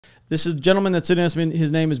This is a gentleman that's sitting next to me.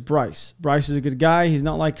 His name is Bryce. Bryce is a good guy. He's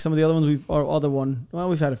not like some of the other ones. We've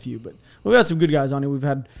had a few, but we've had some good guys on here. We've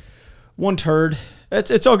had one turd.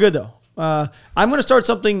 It's all good though. I'm going to start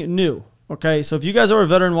something new. Okay, so if you guys are a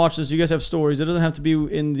veteran watching this, you guys have stories. It doesn't have to be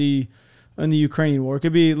in the Ukrainian war. It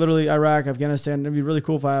could be literally Iraq, Afghanistan. It'd be really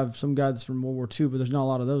cool if I have some guys from World War II, but there's not a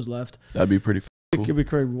lot of those left. That'd be pretty cool. It could be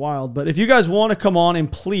pretty wild. But if you guys want to come on and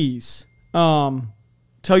please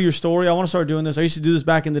tell your story, I want to start doing this. I used to do this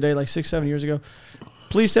back in the day, like 6-7 years ago.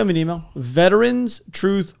 Please send me an email,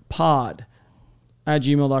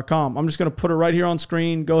 veteranstruthpod@gmail.com. I'm just going to put it right here on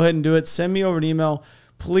screen. Go ahead and do it. Send me over an email.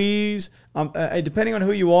 Please, depending on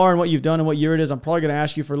who you are and what you've done and what year it is, I'm probably going to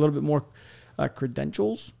ask you for a little bit more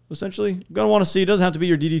credentials, essentially. I'm going to want to see. It doesn't have to be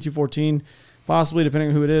your DD-214, possibly, depending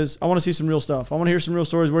on who it is. I want to see some real stuff. I want to hear some real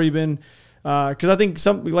stories, where you've been. Because I think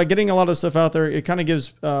getting a lot of stuff out there, it kind of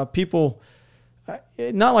gives people,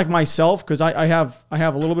 not like myself, because I have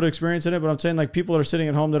a little bit of experience in it, but I'm saying like people that are sitting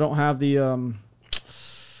at home that don't have the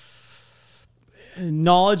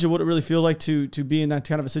knowledge of what it really feels like to be in that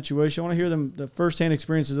kind of a situation. I want to hear the firsthand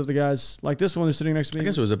experiences of the guys like this one who's sitting next to me. I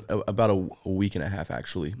guess it was about a week and a half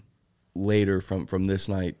actually later from this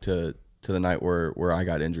night to the night where I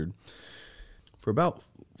got injured. For about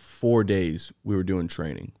 4 days we were doing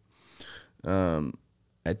training.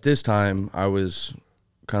 At this time I was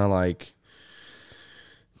kind of like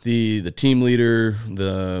the team leader,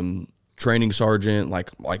 the training sergeant,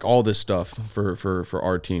 like all this stuff for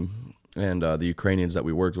our team and the Ukrainians that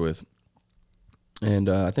we worked with. And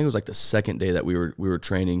I think it was like the second day that we were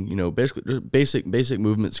training, basically just basic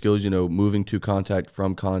movement skills, moving to contact,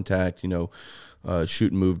 from contact,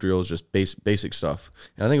 shoot and move drills, just basic stuff.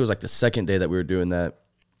 And I think it was like the second day that we were doing that,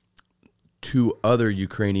 2 other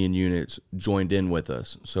Ukrainian units joined in with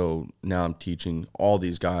us. So now I'm teaching all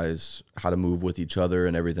these guys how to move with each other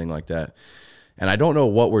and everything like that. And I don't know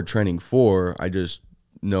what we're training for. I just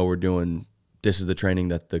know this is the training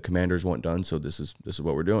that the commanders want done. So this is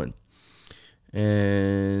what we're doing.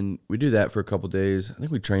 And we do that for a couple days. I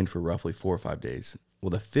think we trained for roughly 4 or 5 days. Well,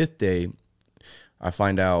 the 5th day, I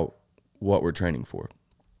find out what we're training for.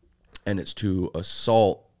 And it's to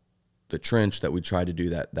assault the trench that we tried to do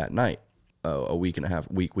that night, a week and a half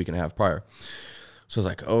prior. So I was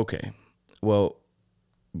like, okay, well,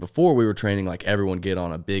 before we were training, like everyone get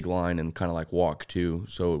on a big line and kind of like walk too.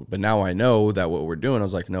 So, but now I know that what we're doing, I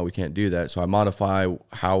was like, no, we can't do that. So I modify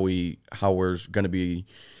how we're going to be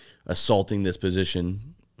assaulting this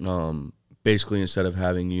position. Basically, instead of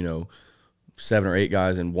having 7 or 8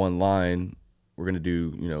 guys in one line, we're going to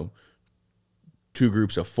do 2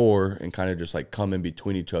 groups of 4 and kind of just like come in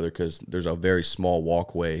between each other, because there's a very small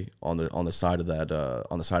walkway on the side of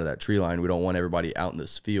that tree line. We don't want everybody out in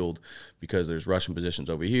this field because there's Russian positions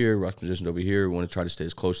over here, Russian positions over here. We want to try to stay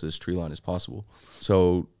as close to this tree line as possible.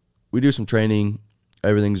 So we do some training.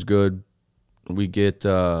 Everything's good. We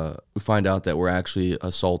find out that we're actually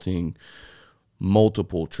assaulting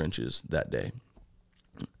multiple trenches that day.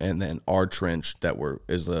 And then our trench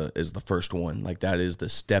is the first one. Like that is the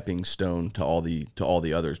stepping stone to all the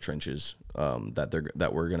other trenches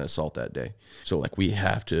that we're gonna assault that day. So like we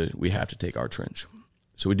have to take our trench.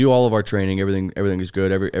 So we do all of our training. Everything is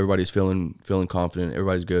good. Everybody's feeling confident.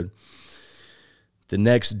 Everybody's good. The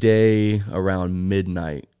next day around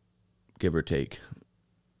midnight, give or take,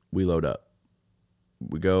 we load up.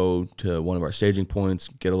 We go to one of our staging points,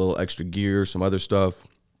 get a little extra gear, some other stuff.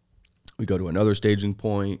 We go to another staging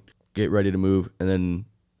point, get ready to move, and then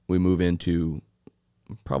we move into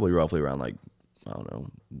probably roughly around like, I don't know,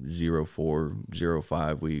 04,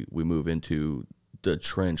 05. We move into the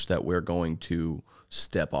trench that we're going to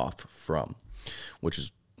step off from, which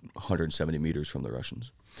is 170 meters from the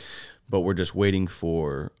Russians. But we're just waiting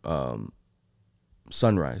for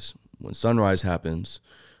sunrise. When sunrise happens,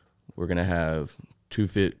 we're going to have two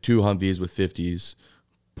Humvees with 50s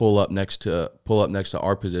pull up next to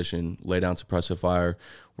our position, lay down suppressive fire.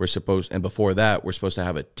 And before that, we're supposed to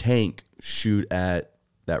have a tank shoot at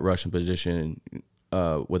that Russian position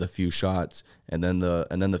with a few shots, and then the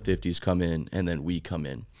 50s come in, and then we come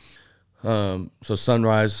in. So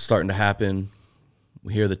sunrise is starting to happen.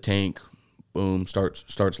 We hear the tank, boom,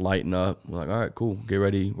 starts lighting up. We're like, all right, cool, get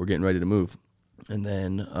ready. We're getting ready to move. And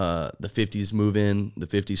then the 50s move in. The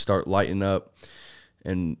 50s start lighting up,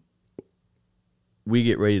 and we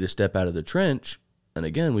get ready to step out of the trench. And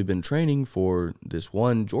again, we've been training for this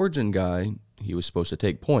one Georgian guy. He was supposed to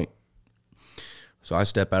take point. So I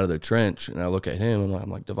step out of the trench and I look at him and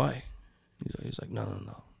I'm like, Davai. He's like, no.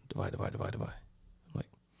 Davai.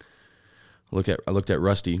 I'm like, I looked at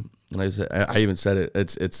Rusty, and I even said it.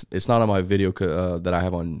 It's not on my video that I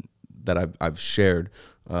have on that I've shared,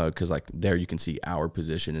 because like there you can see our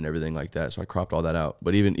position and everything like that. So I cropped all that out.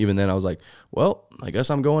 But even then I was like, well, I guess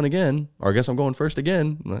I'm going again, or I guess I'm going first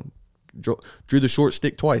again. Drew the short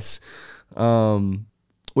stick twice,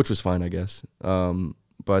 which was fine, I guess.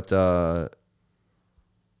 But so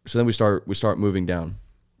then we start moving down,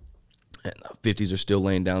 and the 50s are still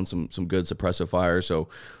laying down some good suppressive fire. So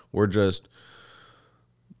we're just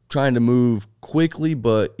trying to move quickly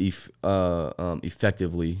but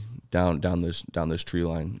effectively down this tree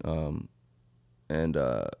line, and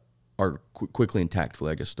or quickly and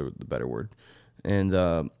tactfully, I guess the better word.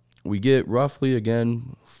 And we get roughly,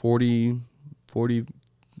 again, 40-ish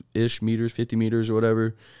meters, 50 meters or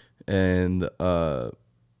whatever, and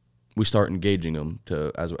we start engaging them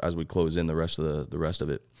as we close in the rest of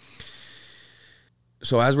it.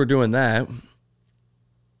 So as we're doing that,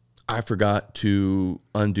 I forgot to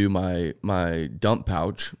undo my dump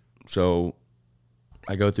pouch. So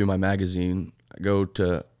I go through my magazine, I go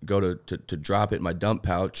to drop it in my dump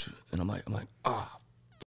pouch, and I'm like,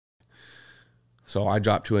 So I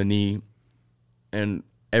drop to a knee, and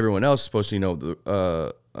everyone else is supposed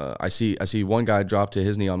to, I see one guy drop to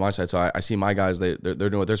his knee on my side, so I see my guys, they're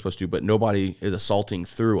doing what they're supposed to do, but nobody is assaulting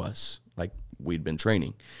through us like we'd been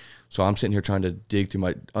training. So I'm sitting here trying to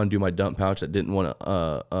undo my dump pouch that didn't want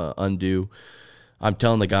to undo. I'm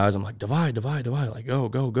telling the guys, I'm like, divide, like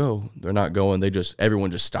go. They're not going.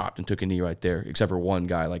 Everyone just stopped and took a knee right there, except for one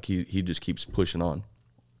guy. Like he just keeps pushing on.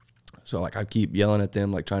 So like I keep yelling at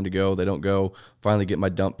them, like trying to go. They don't go. Finally get my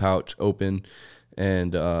dump pouch open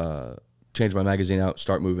and change my magazine out,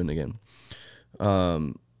 start moving again.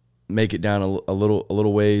 Make it down a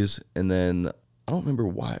little ways, and then I don't remember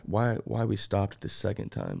why we stopped the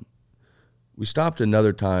second time. We stopped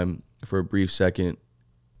another time for a brief second.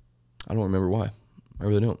 I don't remember why. I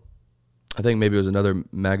really don't. I think maybe it was another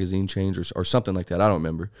magazine change or something like that. I don't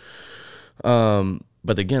remember.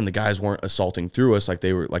 But again, the guys weren't assaulting through us like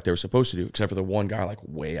they were supposed to do, except for the one guy like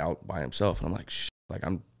way out by himself. And I'm like, like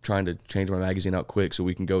I'm trying to change my magazine out quick so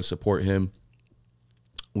we can go support him.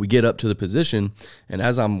 We get up to the position, and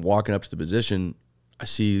as I'm walking up to the position, I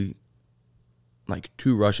see like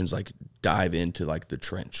two Russians like dive into like the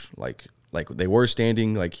trench, like they were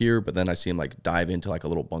standing like here, but then I see them like dive into like a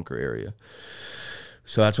little bunker area.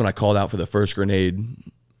 So that's when I called out for the first grenade,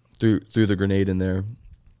 threw the grenade in there,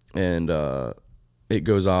 and it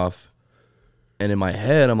goes off. And in my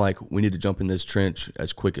head, I'm like, we need to jump in this trench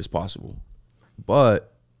as quick as possible.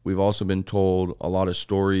 But we've also been told a lot of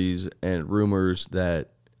stories and rumors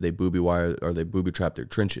that they booby wire or they booby trap their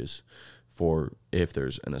trenches for if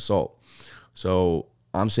there's an assault. So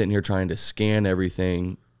I'm sitting here trying to scan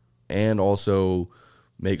everything and also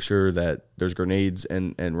make sure that there's grenades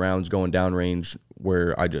and rounds going downrange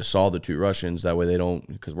where I just saw the two Russians. That way they don't,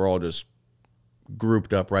 because we're all just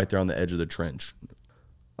grouped up right there on the edge of the trench.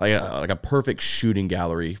 Like a perfect shooting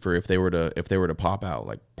gallery for if they were to pop out,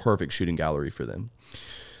 like perfect shooting gallery for them.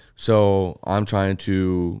 So I'm trying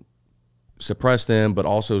to suppress them, but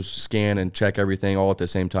also scan and check everything all at the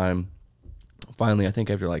same time. Finally, I think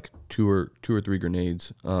after like two or three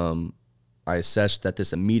grenades, I assessed that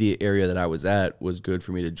this immediate area that I was at was good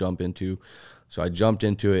for me to jump into. So I jumped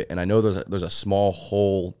into it, and I know there's a small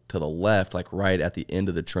hole to the left, like right at the end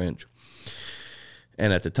of the trench.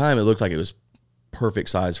 And at the time, it looked like it was perfect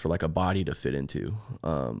size for like a body to fit into.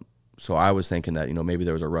 So I was thinking that, maybe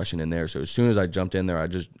there was a Russian in there. So as soon as I jumped in there, I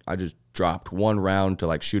just dropped one round to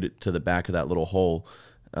like shoot it to the back of that little hole.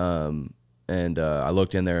 And I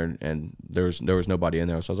looked in there, and there was nobody in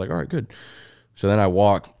there. So I was like, all right, good. So then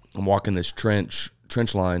I'm walking this trench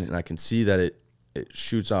line, and I can see that it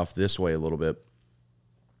shoots off this way a little bit.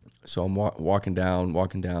 So I'm walking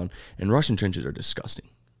down, and Russian trenches are disgusting.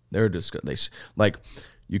 They're disgusting. Like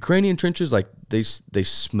Ukrainian trenches, like they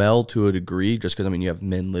smell to a degree, just because you have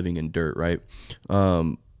men living in dirt, right?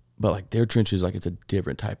 But like their trenches, like it's a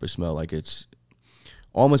different type of smell. Like it's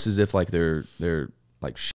almost as if like they're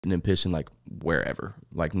like shitting and pissing like wherever,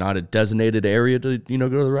 like not a designated area to go to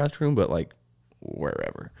the restroom, but like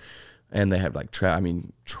wherever. And they have like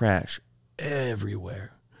trash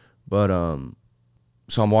everywhere. But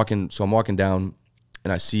so I'm walking down,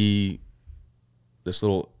 and I see this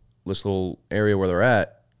little area where they're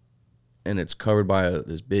at, and it's covered by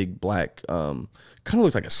this big black kind of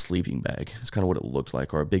looked like a sleeping bag. It's kind of what it looked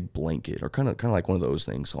like, or a big blanket, or kind of like one of those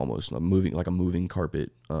things, almost a moving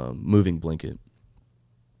carpet, moving blanket.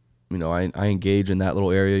 I engage in that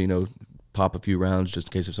little area, pop a few rounds just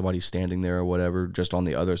in case if somebody's standing there or whatever, just on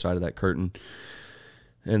the other side of that curtain.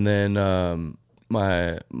 And then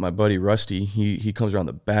my buddy Rusty, he comes around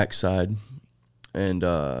the back side, and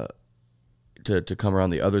to come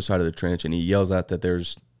around the other side of the trench, and he yells out that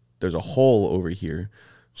there's there's a hole over here.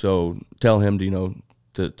 So tell him to, you know,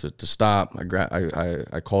 to stop.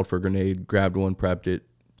 I called for a grenade, grabbed one, prepped it,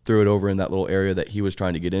 threw it over in that little area that he was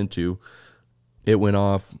trying to get into. It went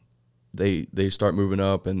off. They start moving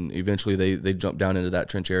up, and eventually they jump down into that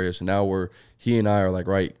trench area. So now he and I are like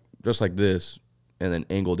right just like this, and then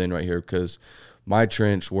angled in right here, because my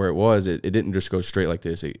trench where it was, it didn't just go straight like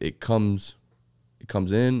this. It comes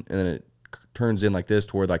in, and then it turns in like this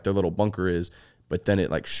to where like their little bunker is, but then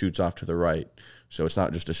it like shoots off to the right. So it's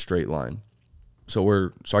not just a straight line.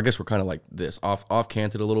 So I guess we're kind of like this, off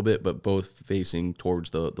canted a little bit, but both facing towards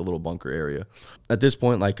the little bunker area. At this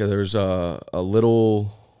point, like there's a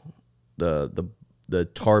little, the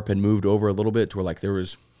tarp had moved over a little bit to where like there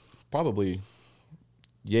was probably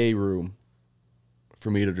yay room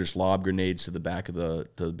for me to just lob grenades to the back of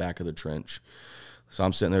the trench. So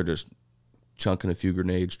I'm sitting there just chunking a few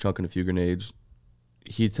grenades. Rusty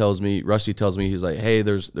tells me, he's like, hey,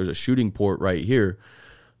 there's a shooting port right here.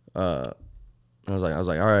 I was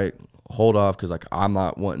like, all right, hold off, because like I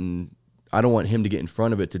don't want him to get in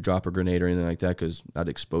front of it to drop a grenade or anything like that, because that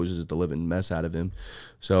exposes the living mess out of him.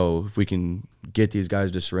 So if we can get these guys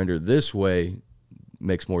to surrender this way,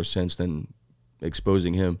 makes more sense than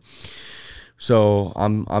exposing him. So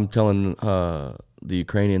I'm telling the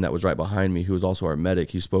Ukrainian that was right behind me, who was also our medic,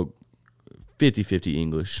 he spoke 50-50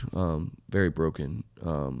 English, very broken.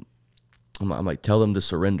 I'm like, tell them to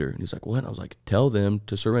surrender. And he's like, what? I was like, tell them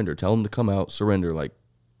to surrender. Tell them to come out, surrender. Like,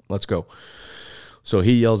 let's go. So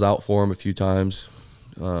he yells out for him a few times.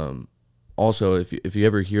 Also, if you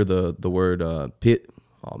ever hear the word pit,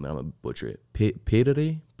 oh man, I'm gonna butcher it.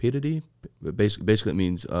 Pitity. Basically, it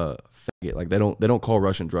means faggot. Like they don't call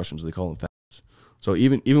Russians, they call them faggots. So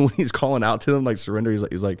even when he's calling out to them like surrender,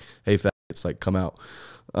 he's like, hey faggots, like come out.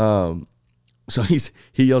 So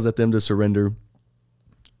he yells at them to surrender.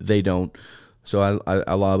 They don't. So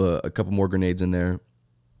I lob a couple more grenades in there.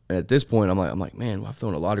 And at this point, I'm like, man, I've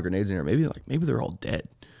thrown a lot of grenades in there. Maybe they're all dead.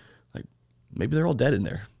 Like maybe they're all dead in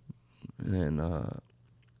there. And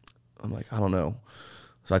I'm like, I don't know.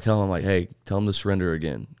 So I tell him like, hey, tell them to surrender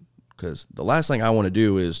again, because the last thing I want to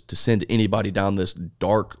do is to send anybody down this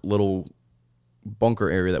dark little bunker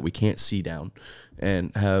area that we can't see down,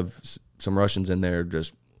 and have some Russians in there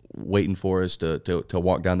just waiting for us to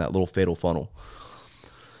walk down that little fatal funnel.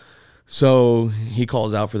 So he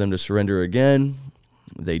calls out for them to surrender again.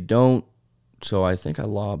 They don't. So I think I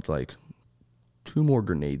lobbed like 2 more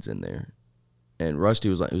grenades in there. And Rusty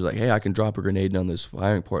was like, hey, I can drop a grenade down this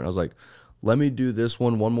firing port. And I was like, let me do this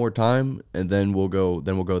one more time, and then we'll go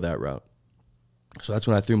that route. So that's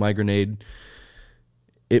when I threw my grenade.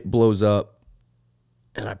 It blows up,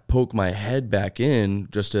 and I poke my head back in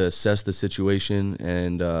just to assess the situation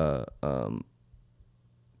and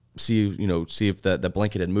see if that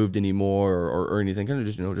blanket had moved anymore or anything, kind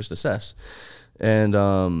of just assess.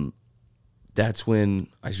 And that's when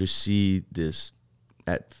I just see this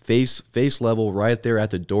at face level right there at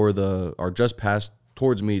the door, just past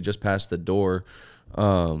the door,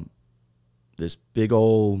 this big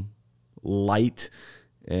old light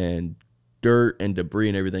and dirt and debris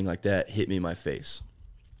and everything like that hit me in my face.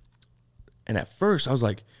 And at first I was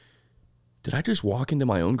like, did I just walk into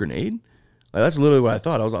my own grenade? Like, that's literally what I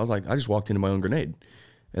thought. I was like, I just walked into my own grenade.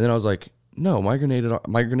 And then I was like, no, my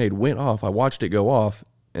grenade went off. I watched it go off,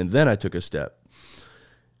 and then I took a step.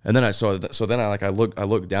 And then I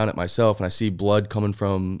look down at myself, and I see blood coming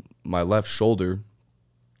from my left shoulder.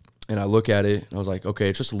 And I look at it, and I was like, okay,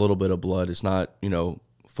 it's just a little bit of blood. It's not,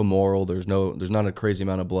 femoral. There's not a crazy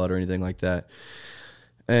amount of blood or anything like that.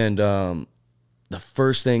 And the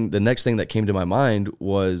next thing that came to my mind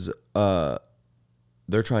was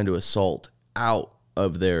they're trying to assault out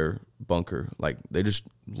of their bunker. Like they just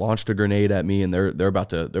launched a grenade at me, and they're about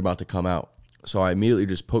to come out. So I immediately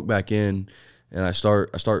just poke back in, and I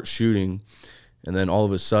start shooting, and then all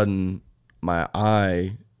of a sudden my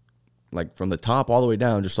eye, like from the top all the way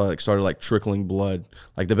down, just started trickling blood.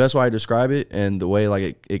 Like the best way I describe it, and the way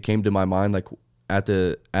like it came to my mind, like at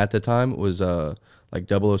the time, was like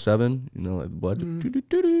 007, like blood.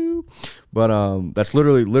 Mm. But that's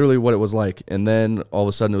literally what it was like. And then all of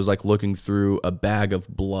a sudden it was like looking through a bag of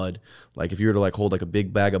blood. Like if you were to like hold like a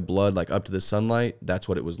big bag of blood like up to the sunlight, that's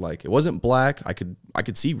what it was like. It wasn't black. I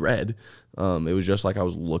could see red. It was just like I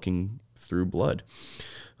was looking through blood.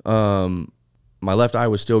 My left eye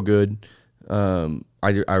was still good. I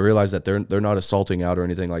realized that they're not assaulting out or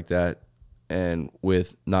anything like that. And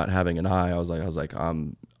with not having an eye, I was like,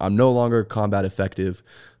 I'm no longer combat effective.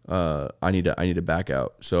 I need to back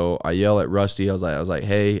out. So I yell at Rusty. I was like,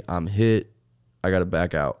 hey, I'm hit. I got to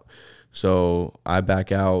back out. So I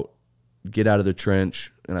back out, get out of the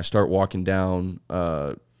trench, and I start walking down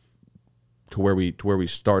to where we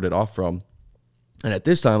started off from. And at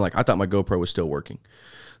this time, like, I thought my GoPro was still working.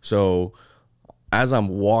 So as I'm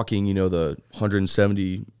walking, you know, the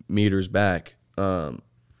 170 meters back, I'm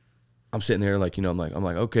sitting there like, you know, I'm like,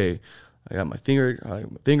 okay, I got my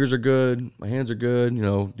fingers are good, my hands are good, you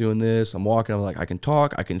know, doing this. I'm walking, I'm like, I can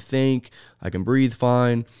talk, I can think, I can breathe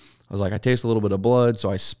fine. I was like, I taste a little bit of blood, so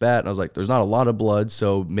I spat, and I was like, there's not a lot of blood,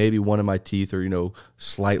 so maybe one of my teeth are, you know,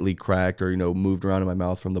 slightly cracked or, you know, moved around in my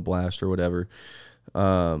mouth from the blast or whatever.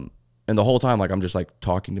 And the whole time, like, I'm just like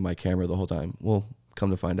talking to my camera the whole time. Well,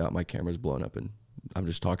 come to find out, my camera's blown up, and I'm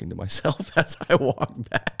just talking to myself as I walk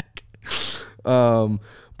back.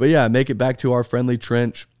 But yeah, make it back to our friendly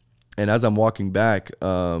trench, and as I'm walking back,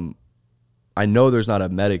 I know there's not a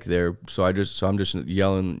medic there, so I'm just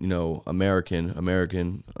yelling, you know, American.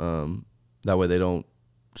 That way they don't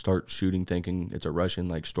start shooting, thinking it's a Russian,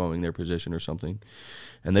 like storming their position or something.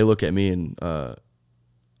 And they look at me, and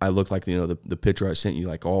I look like, you know, the picture I sent you,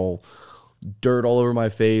 like all dirt all over my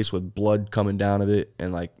face with blood coming down of it,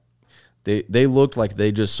 and like they looked like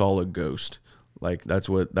they just saw a ghost. Like that's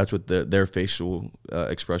what their facial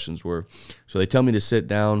expressions were. So they tell me to sit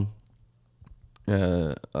down.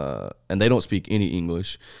 And they don't speak any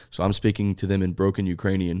English, so I'm speaking to them in broken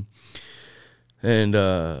Ukrainian, and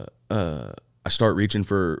I start reaching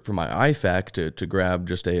for my IFAK to grab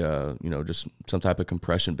just a you know, just some type of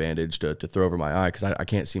compression bandage to throw over my eye, because I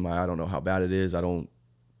can't see my eye. I don't know how bad it is. I don't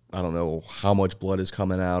know how much blood is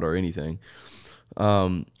coming out or anything.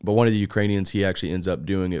 But one of the Ukrainians, he actually ends up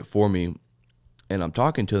doing it for me, and I'm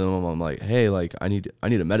talking to them. I'm like, hey, like I need a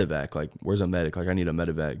medevac. Like, where's a medic? Like, I need a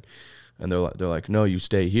medevac. And they're like, no, you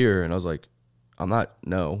stay here. And I was like, I'm not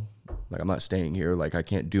staying here. Like, I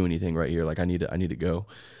can't do anything right here. Like, I need to go.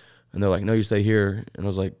 And they're like, no, you stay here. And I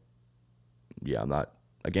was like, yeah, I'm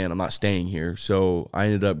not staying here. So I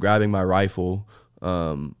ended up grabbing my rifle,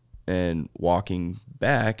 and walking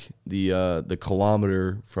back the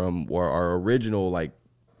kilometer from where our original, like,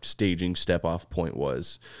 staging step off point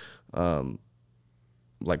was,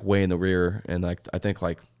 like way in the rear. And like, I think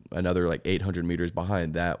like another like 800 meters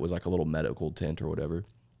behind that was like a little medical tent or whatever.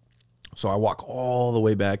 So I walk all the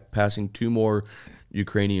way back, passing 2 more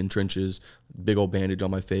Ukrainian trenches, big old bandage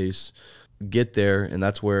on my face, get there, and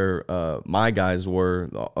that's where my guys were,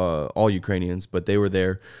 all Ukrainians, but they were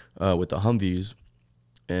there with the Humvees,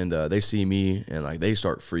 and they see me, and like they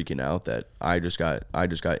start freaking out that I just got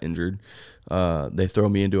injured. They throw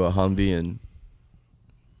me into a Humvee and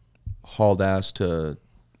hauled ass to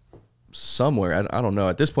somewhere. I don't know.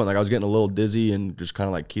 At this point, like, I was getting a little dizzy and just kind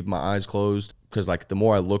of like keeping my eyes closed, because like the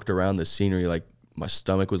more I looked around the scenery, like my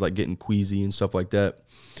stomach was like getting queasy and stuff like that.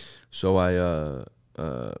 So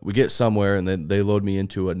we get somewhere, and then they load me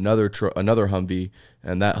into another Humvee,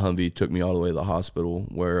 and that Humvee took me all the way to the hospital,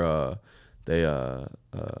 where they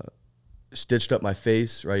stitched up my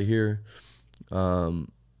face right here.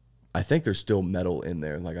 I think there's still metal in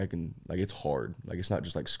there. Like, it's hard. Like, it's not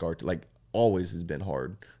just like scarred. Like, always has been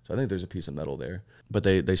hard. So I think there's a piece of metal there. But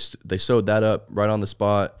they sewed that up right on the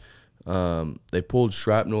spot. They pulled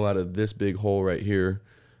shrapnel out of this big hole right here.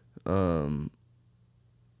 What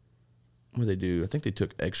did they do? I think they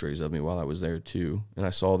took x-rays of me while I was there too. And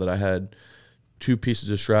I saw that I had 2 pieces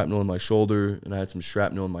of shrapnel in my shoulder, and I had some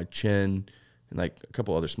shrapnel in my chin, and like a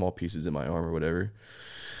couple other small pieces in my arm or whatever.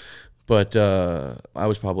 But I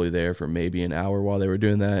was probably there for maybe an hour while they were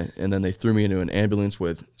doing that. And then they threw me into an ambulance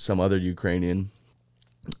with some other Ukrainian,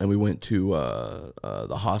 and we went to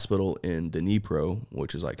the hospital in Dnipro,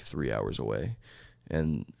 which is like 3 hours away.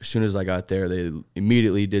 And as soon as I got there, they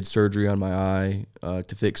immediately did surgery on my eye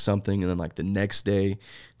to fix something. And then like the next day,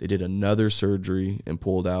 they did another surgery and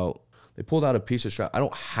pulled out a piece of shrapnel. I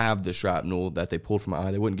don't have the shrapnel that they pulled from my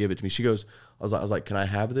eye. They wouldn't give it to me. She goes, I was like, can I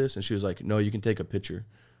have this? And she was like, no, you can take a picture.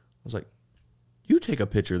 I was like, you take a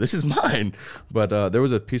picture. This is mine. But there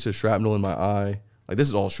was a piece of shrapnel in my eye. Like, this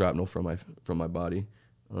is all shrapnel from my body.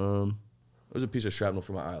 There was a piece of shrapnel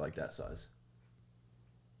from my eye like that size.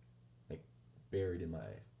 Like, buried in my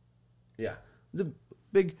eye. Yeah. It's a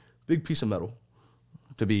big piece of metal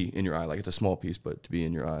to be in your eye. Like, it's a small piece, but to be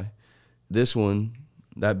in your eye. This one,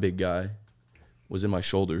 that big guy, was in my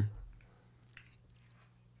shoulder.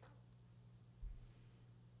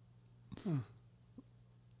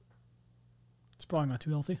 It's probably not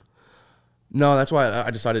too healthy. No, that's why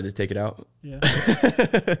I decided to take it out. Yeah.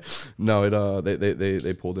 No,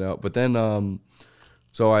 they pulled it out. But then,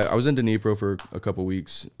 so I was in Dnipro for a couple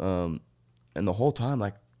weeks, and the whole time,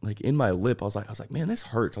 like in my lip, I was like, man, this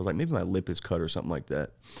hurts. I was like, maybe my lip is cut or something like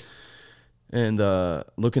that. And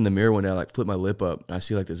look in the mirror one day, I like flip my lip up, and I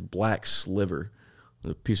see like this black sliver,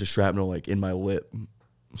 a piece of shrapnel like in my lip.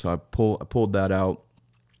 So I pulled that out.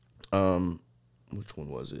 Which one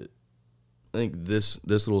was it? I think this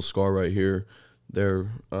little scar right here. There,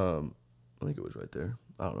 I think it was right there.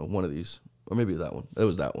 I don't know, one of these, or maybe that one. It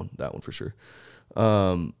was that one for sure.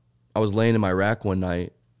 I was laying in my rack one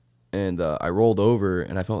night, and I rolled over,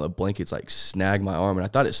 and I felt the blankets like snag my arm, and I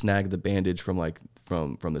thought it snagged the bandage from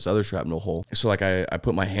this other shrapnel hole. So like I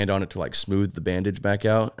put my hand on it to like smooth the bandage back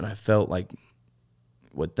out, and I felt like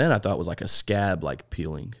what then I thought was like a scab like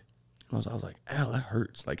peeling. I was like, ow, that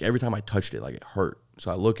hurts. Like every time I touched it, like it hurt.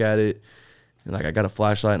 So I look at it, and like I got a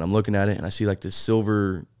flashlight, and I'm looking at it, and I see like this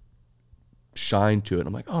silver shine to it.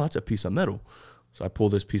 I'm like, oh, that's a piece of metal. So I pull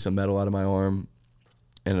this piece of metal out of my arm,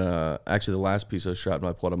 and actually the last piece of shrapnel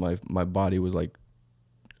I pulled out of my body was like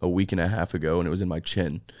a week and a half ago, and it was in my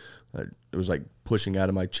chin. It was like pushing out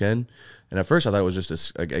of my chin, and at first I thought it was just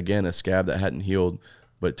a scab that hadn't healed,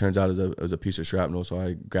 but it turns out it was a piece of shrapnel. So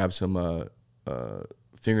I grabbed some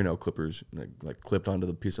fingernail clippers and I like clipped onto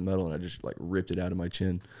the piece of metal, and I just like ripped it out of my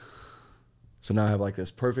chin. So now I have like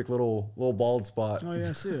this perfect little bald spot. Oh yeah,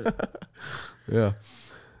 I see it.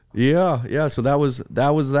 Yeah. So that was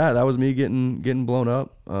that. That was me getting blown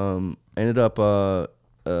up. Ended up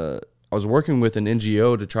I was working with an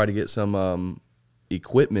NGO to try to get some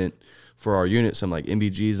equipment for our unit, some like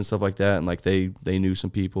MBGs and stuff like that, and like they knew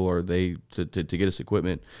some people, or to get us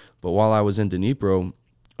equipment. But while I was in Dnipro,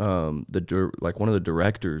 like one of the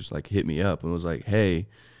directors like hit me up and was like, hey,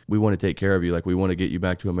 we want to take care of you, like we want to get you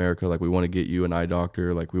back to America, like we want to get you an eye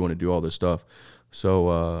doctor, like we want to do all this stuff.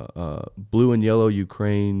 So Blue and Yellow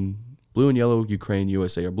Ukraine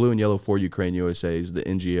USA, or Blue and Yellow for Ukraine USA is the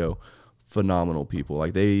NGO. Phenomenal people.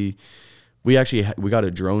 Like we got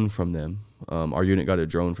a drone from them. Our unit got a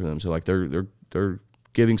drone from them. So like they're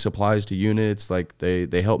giving supplies to units. Like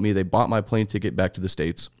they helped me. They bought my plane ticket back to the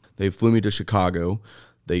States. They flew me to Chicago.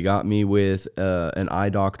 They got me with an eye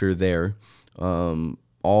doctor there,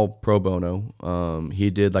 all pro bono. He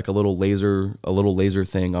did like a little laser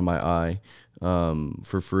thing on my eye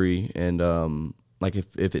for free. And like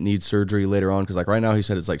if it needs surgery later on, because like right now he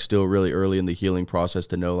said it's like still really early in the healing process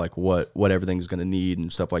to know like what everything's going to need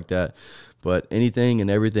and stuff like that. But anything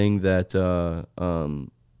and everything that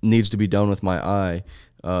needs to be done with my eye,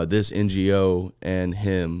 this NGO and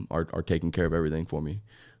him are taking care of everything for me.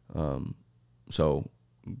 So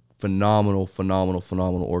phenomenal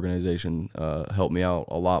organization. Helped me out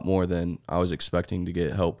a lot more than I was expecting to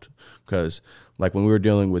get helped, because like when we were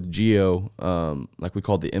dealing with Geo, like we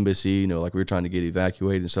called the embassy, like we were trying to get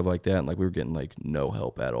evacuated and stuff like that, and like we were getting like no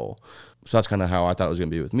help at all. So that's kind of how I thought it was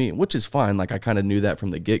going to be with me, which is fine. Like I kind of knew that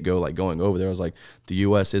from the get-go, like going over there. I was like, the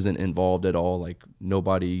U.S. isn't involved at all. Like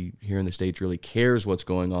nobody here in the States really cares what's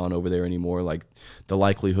going on over there anymore. Like the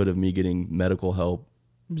likelihood of me getting medical help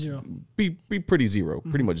Zero. Be pretty zero,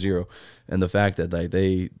 pretty much zero. And the fact that like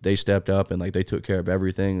they stepped up and like they took care of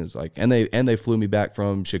everything is like, and they flew me back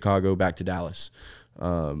from Chicago back to Dallas.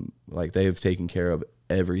 Like they've taken care of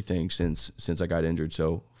everything since I got injured.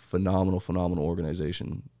 So phenomenal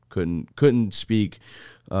organization. Couldn't speak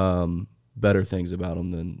better things about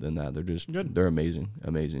them than that. They're just Good. They're amazing.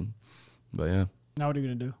 But yeah, Now what are you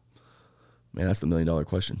gonna do? man, that's the $1 million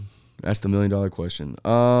question. That's the $1 million question. I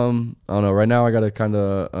don't know. Right now, I gotta kind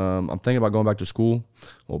of. I'm thinking about going back to school.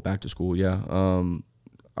 Well, back to school, yeah.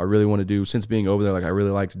 I really want to do, since being over there. Like I really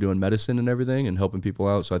liked doing medicine and everything and helping people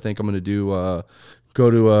out. So I think I'm gonna do go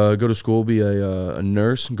to school, be a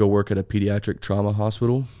nurse, and go work at a pediatric trauma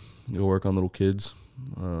hospital. Go work on little kids.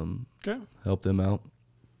 Okay. Help them out.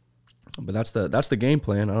 But that's the game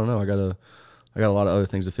plan. I don't know. I got a lot of other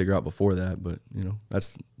things to figure out before that. But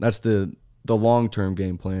that's the long-term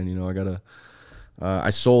game plan. I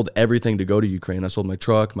sold everything to go to Ukraine. I sold my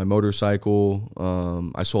truck, my motorcycle.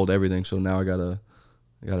 I sold everything. So now I gotta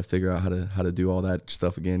figure out how to do all that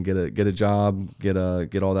stuff again. Get a job, get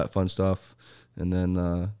all that fun stuff, and then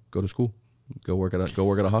go to school. Go work at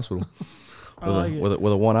a hospital with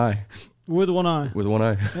a one eye. With one eye. With one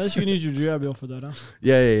eye. Unless you can use your GI Bill for that, huh?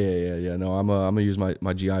 Yeah. No, I'm gonna use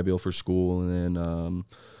my GI Bill for school, and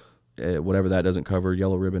then whatever that doesn't cover,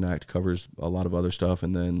 Yellow Ribbon Act covers a lot of other stuff,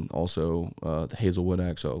 and then also the Hazelwood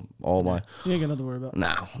Act. So all my You ain't got nothing to worry about.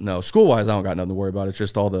 no school wise, I don't got nothing to worry about. It's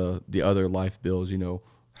just all the other life bills,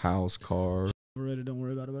 house, car. Overrated. Don't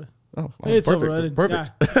worry about it, buddy. Oh, It's perfect. overrated.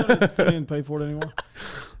 Perfect. Yeah, still didn't pay for it anymore.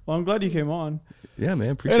 Well, I'm glad you came on. Yeah,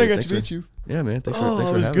 man. Appreciate And I it. got Thanks to meet you. Yeah, man. Thanks Oh, for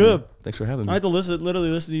it was having good. me. Thanks for having me. I had to literally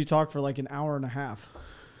listen to you talk for like an hour and a half.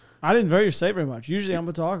 I didn't say very much. Usually I'm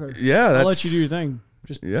a talker. Yeah, I'll let you do your thing.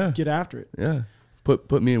 Just get after it. Yeah.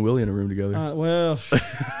 Put me and Willie in a room together. Well,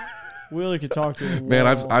 Willie could talk to him. Man,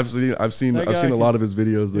 I've seen That guy a lot of his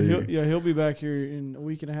videos. He'll be back here in a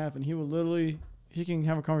week and a half, and he will literally he can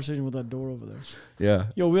have a conversation with that door over there. Yeah.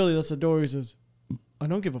 Yo, Willie, that's the door. He says, I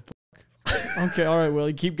don't give a fuck. Okay, all right,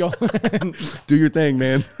 Willie, keep going. Do your thing,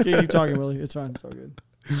 man. Keep talking, Willie. It's fine. It's all good.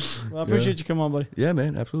 Well, I appreciate you coming on, buddy. Yeah,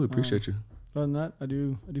 man. Absolutely appreciate you. Other than that, I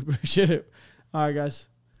do appreciate it. All right, guys.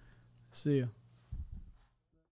 See you.